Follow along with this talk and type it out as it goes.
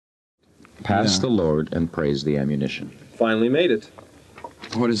Pass the Lord and praise the ammunition. Finally made it.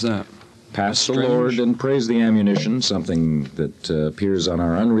 What is that? Pass the Lord and praise the ammunition, something that appears on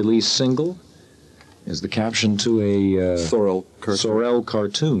our unreleased single, is the caption to a Sorrel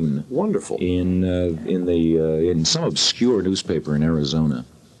cartoon. Wonderful. In some obscure newspaper in Arizona,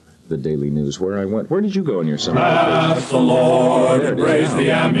 the Daily News, where I went. Where did you go in your summer vacation? Pass the Lord and praise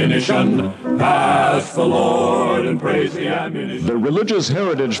the ammunition. Pass the Lord and praise the ammunition. The Religious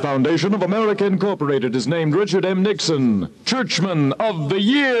Heritage Foundation of America Incorporated is named Richard M. Nixon Churchman of the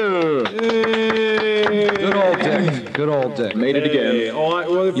Year. Hey. Good old Dick. Good old Dick. Made it again.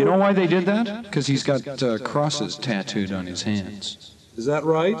 You know why they did that? Because he's got crosses tattooed on his hands. Is that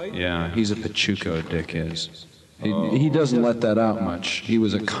right? Yeah, he's a Pachuco, Dick is. He doesn't let that out much. He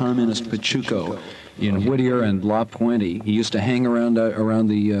was a communist Pachuco in Whittier and La Puente. He used to hang around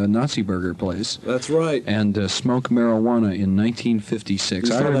the Nazi burger place. That's right. And smoke marijuana in 1956.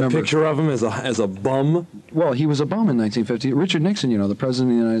 I remember that picture of him as a bum. Well, he was a bum in 1950. Richard Nixon, you know, the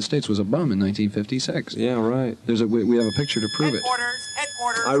president of the United States, was a bum in 1956. Yeah, right. We have a picture to prove it.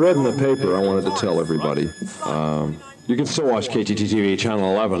 I read in the paper. I wanted to tell everybody. You can still watch KTTV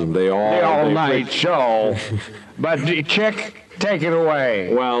Channel 11. The all-night show. But, Chick, take it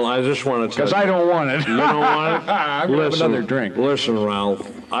away. Well, I just want to tell you. Because I don't want it. You don't want it? I'm going to have another drink. Listen,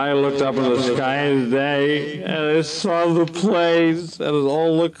 Ralph. I looked up in the sky today, and I saw the planes and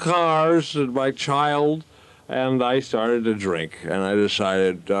all the cars and my child, and I started to drink, and I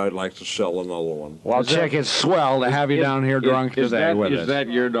decided I'd like to sell another one. Well, Chick, it's swell to have you down here drunk today with us. Is that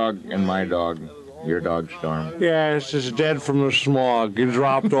your dog and my dog? Your dog, Storm? Yeah, it's just dead from the smog. He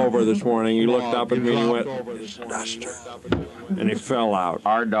dropped over this morning. He looked up at me and he went, "Duster," and he fell out.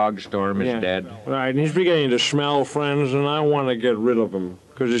 Our dog, Storm, is dead. Right, and he's beginning to smell, friends, and I want to get rid of him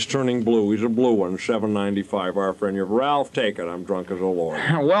because he's turning blue. He's a blue one, $7.95. Our friend, you Ralph, take it. I'm drunk as a lord.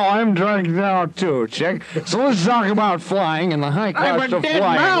 Well, I'm drunk now, too, Chick. So let's talk about flying and the high cost of flying.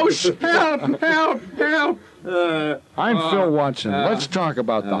 I'm a dead mouse! Help! Help! I'm Phil Watson. Let's talk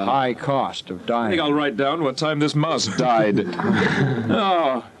about the high cost of dying. I think I'll write down what time this mouse died.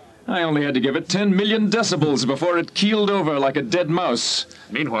 Oh, I only had to give it 10 million decibels before it keeled over like a dead mouse.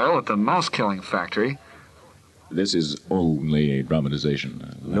 Meanwhile, at the mouse-killing factory... This is only a dramatization.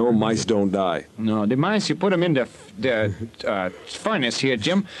 No, mice don't die. No, the mice, you put them in the furnace here,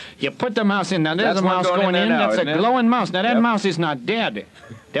 Jim. You put the mouse in. Now, there's a mouse going in. That's a glowing mouse. Now, that mouse is not dead.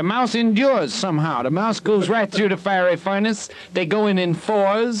 The mouse endures somehow. The mouse goes right through the fiery furnace. They go in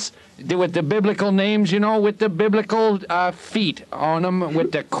fours with the biblical names, you know, with the biblical feet on them,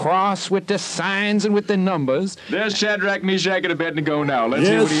 with the cross, with the signs, and with the numbers. There's Shadrach, Meshach, and Abednego now. Let's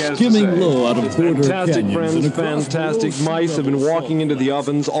hear what he has to skimming say. low out of Porter Fantastic Canyons friends, fantastic mice have been walking into the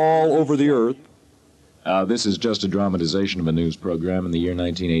ovens all over the earth. This is just a dramatization of a news program in the year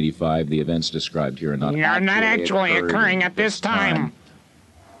 1985. The events described here are not actually occurring at this time.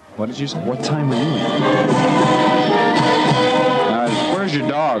 What did you say? What time are you in? Where's your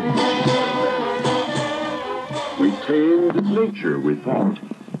dog? We tamed nature, we thought.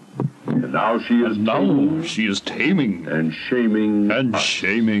 And now she is taming. And shaming. and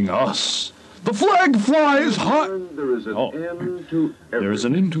shaming us. The flag flies high. There is an end to everything. There is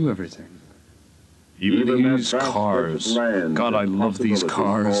an end to everything. Even these cars. God, I love these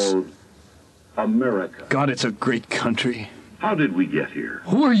cars. America. God, it's a great country. How did we get here?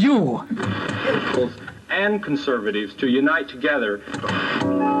 Who are you? And conservatives to unite together.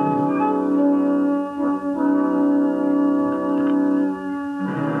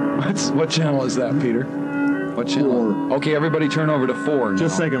 What channel is that, Peter? What channel? 4. Okay, everybody turn over to 4 now.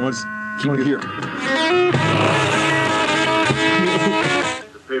 Just a second, let's keep it here.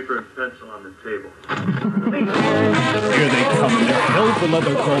 The paper and pencil on the table. Here they come in their hell for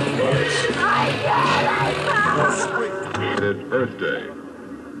leather Earth Day.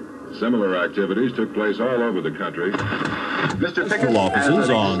 Similar activities took place all over the country. Mr. Pickett, Full offices as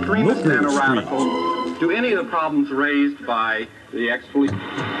an on extremist Milford and a Street. radical, do any of the problems raised by the ex-police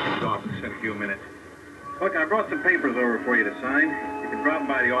office in a few minutes? Look, I brought some papers over for you to sign. You can drop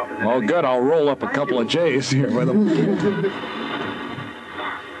by the office. Well, good. I'll roll up a couple of J's here with them.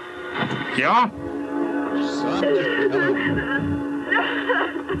 Yeah?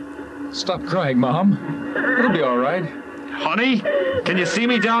 Stop crying, Mom. It'll be all right. Honey, can you see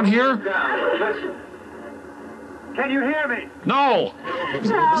me down here? Can you hear me? No! Help me,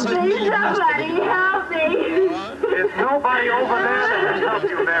 somebody help me! There's nobody over there that can help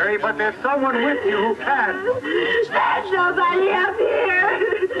you, Mary, but there's someone with you who can. There's nobody up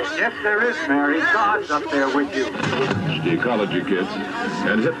here! Yes, there is, Mary. God's up there with you. The ecology kids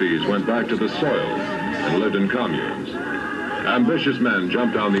and hippies went back to the soil and lived in communes. Ambitious men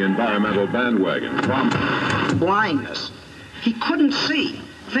jumped on the environmental bandwagon from blindness. He couldn't see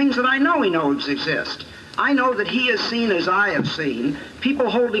things that I know he knows exist. I know that he has seen, as I have seen, people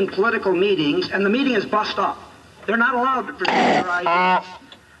holding political meetings, and the meeting is bust up. They're not allowed to present their ideas.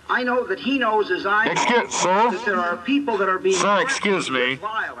 I know that he knows, as I know, that there are people that are being... Sir, excuse me.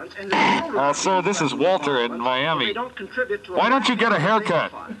 Violence, and sir, this is Walter in Miami. Why don't you get a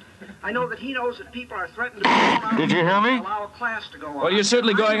haircut? I know that he knows that people are threatened to... Did you hear me? Allow a class to go on. Well, you're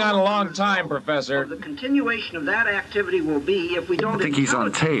certainly going on a long time, Professor. The continuation of that activity will be, if we don't... I think he's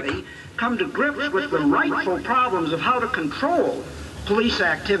on tape. ...come to grips with the rightful problems of how to control police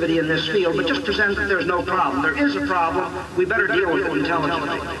activity in this field, but just present that there's no problem. There is a problem. We better deal with it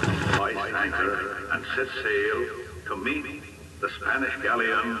intelligently. Hoist anchor and set sail to meet the Spanish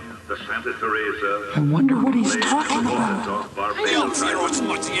galleon, the Santa Teresa. I wonder what he's talking about.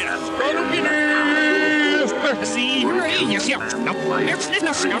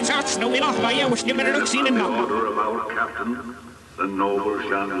 Order of our captain, the noble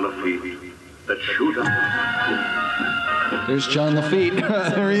Jean Lafitte, that shoot There's John Lafitte.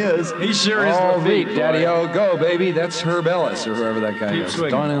 There he is. He sure is Lafitte. Lafitte. Daddy-o, go, baby. That's Herb Ellis, or whoever that guy is.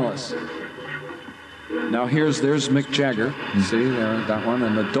 swinging. Don Ellis. Now there's Mick Jagger. See, that one.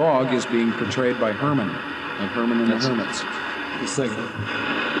 And the dog is being portrayed by Herman, of Herman and the Hermits.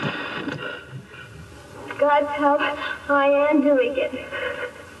 God's help, I am doing it.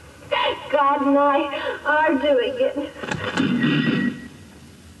 God and I are doing it.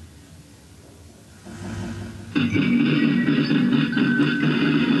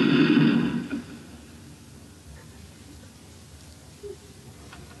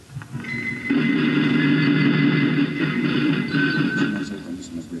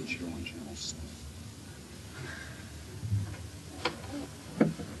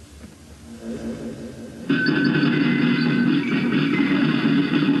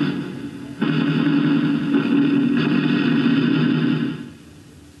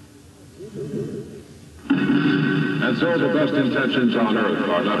 And so the best intentions on earth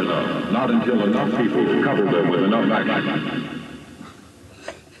are not enough. Not until enough people cover them with enough action.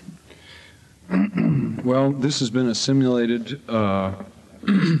 Well, this has been a simulated, real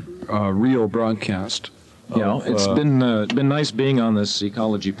broadcast. It's been nice being on this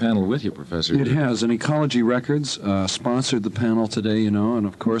ecology panel with you, Professor. It has. And Ecology Records sponsored the panel today, and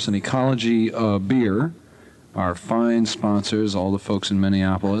of course an Ecology beer, our fine sponsors, all the folks in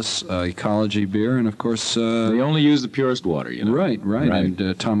Minneapolis, Ecology beer, and of course... they only use the purest water, Right.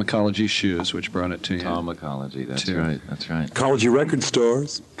 And Tom Ecology shoes, which brought it to you. Tom Ecology, that's right. Ecology record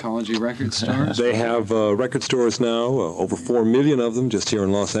stores. Ecology record stores? They have record stores now, over 4 million of them just here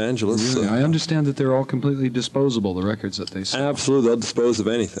in Los Angeles. Really? I understand that they're all completely disposable, the records that they sell. Absolutely, they'll dispose of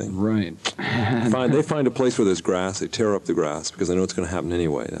anything. Right. They find a place where there's grass, they tear up the grass, because they know it's going to happen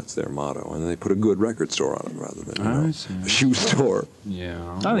anyway. That's their motto. And then they put a good record store on it rather than a shoe store.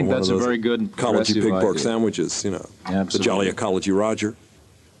 Yeah. I think that's a very good Ecology pig pork idea. sandwiches, Absolutely. the Jolly Ecology Roger.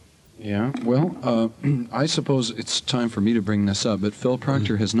 Yeah, well, I suppose it's time for me to bring this up, but Phil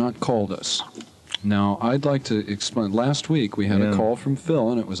Proctor has not called us. Now, I'd like to explain. Last week we had a call from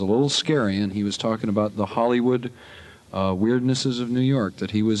Phil, and it was a little scary, and he was talking about the Hollywood weirdnesses of New York that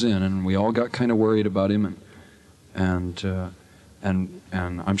he was in, and we all got kind of worried about him, and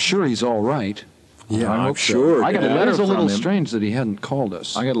I'm sure he's all right. Yeah, I I'm hope so. sure. I got a letter. It was a little strange that he hadn't called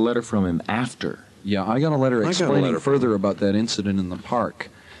us. I got a letter from him after. Yeah, I got a letter explaining further about that incident in the park.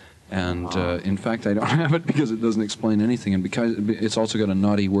 And in fact, I don't have it because it doesn't explain anything, and because it's also got a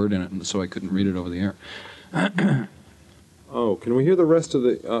naughty word in it, and so I couldn't read it over the air. Oh, can we hear the rest of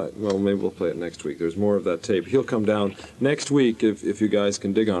the... well, maybe we'll play it next week. There's more of that tape. He'll come down next week if you guys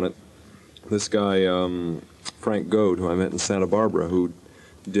can dig on it. This guy, Frank Goad, who I met in Santa Barbara, who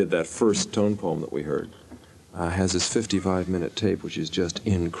did that first tone poem that we heard, has this 55-minute tape, which is just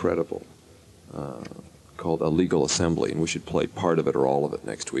incredible, called A Legal Assembly, and we should play part of it or all of it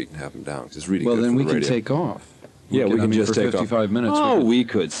next week and have him down, because it's really good for the radio. Well, then we can take off. Yeah, we can just take 55 off. minutes. Oh, we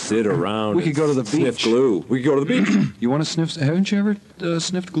could sit around. We could go to the beach. Sniff glue. We could go to the beach. You want to sniff? Haven't you ever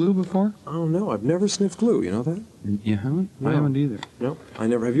sniffed glue before? Oh no, I've never sniffed glue. You know that? You haven't? No. I haven't either. No, I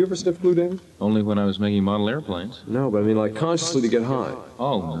never. Have you ever sniffed glue, David? Only when I was making model airplanes. No, but I mean like consciously to get high.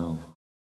 Oh, no.